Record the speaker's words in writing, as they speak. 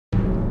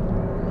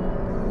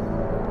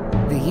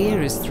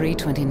year is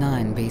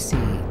 329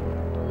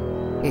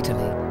 BC.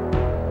 Italy.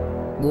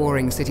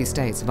 Warring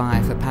city-states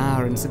vie for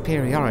power and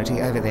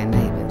superiority over their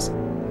neighbors.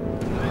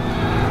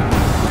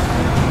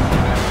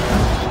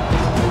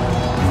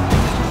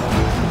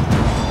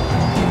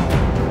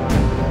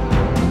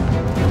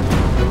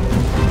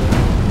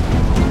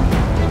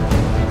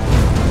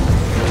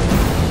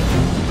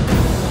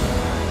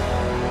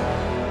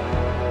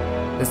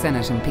 The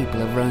Senate and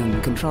people of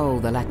Rome control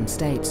the Latin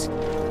states,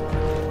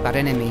 but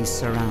enemies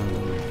surround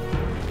them.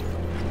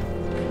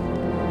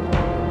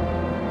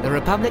 The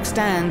Republic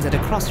stands at a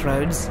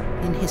crossroads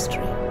in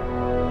history.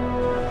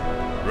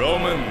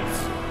 Romans,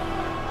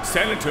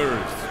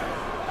 senators,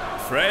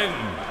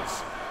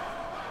 friends.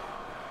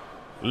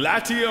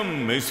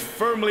 Latium is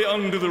firmly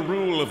under the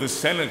rule of the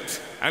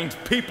Senate and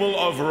people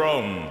of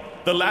Rome.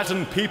 The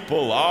Latin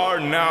people are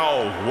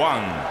now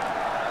one.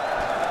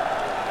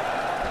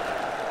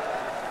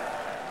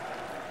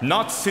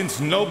 Not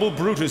since noble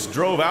Brutus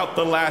drove out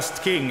the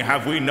last king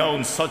have we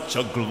known such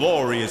a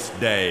glorious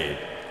day.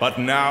 But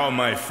now,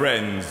 my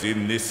friends,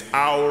 in this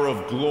hour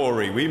of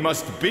glory, we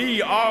must be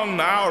on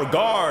our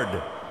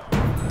guard.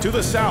 To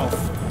the south,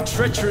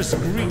 treacherous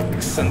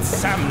Greeks and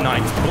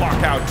Samnites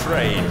block our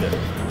trade.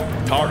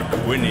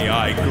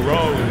 Tarquinii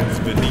groans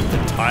beneath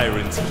the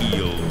tyrant's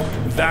heel.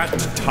 That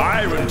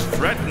tyrant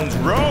threatens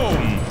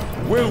Rome.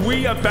 Will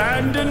we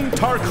abandon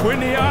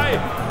Tarquinii?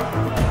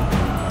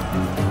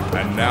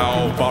 And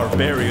now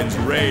barbarians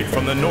raid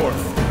from the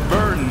north,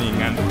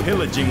 burning and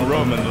pillaging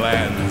Roman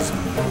lands.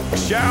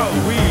 Shall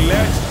we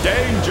let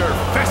danger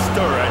fester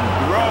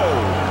and grow?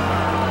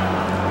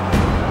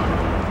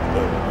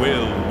 Or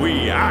will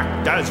we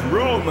act as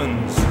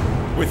Romans,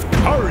 with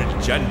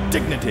courage and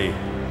dignity?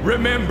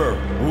 Remember,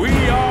 we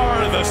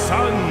are the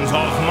sons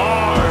of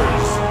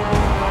Mars!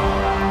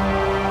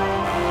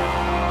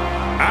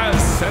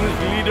 As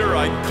Senate leader,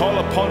 I call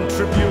upon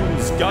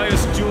tribunes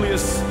Gaius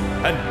Julius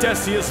and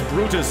Decius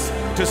Brutus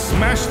to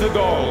smash the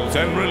Gauls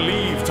and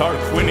relieve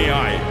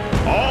Tarquinii.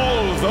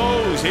 All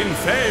those in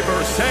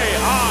favor say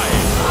aye.